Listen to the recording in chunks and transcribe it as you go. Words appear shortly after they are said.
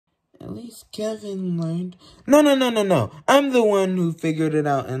At least Kevin learned. No. I'm the one who figured it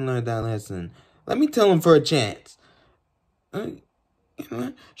out and learned that lesson. Let me tell him for a chance.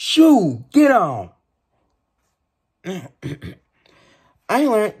 Shoo, get on. I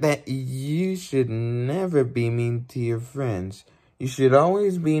learned that you should never be mean to your friends. You should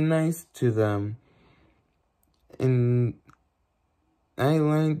always be nice to them. And I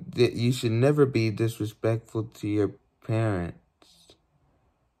learned that you should never be disrespectful to your parents,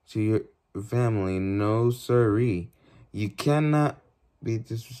 to your family. No, sirree. You cannot be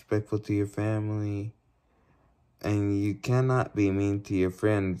disrespectful to your family, and you cannot be mean to your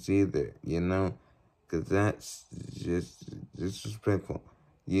friends either, you know? Because that's just disrespectful.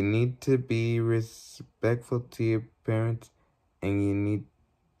 You need to be respectful to your parents, and you need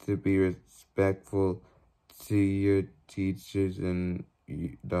to be respectful to your teachers and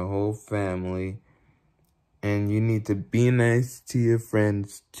the whole family. And you need to be nice to your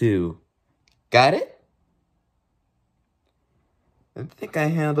friends, too. Got it? I think I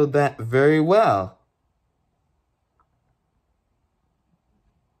handled that very well.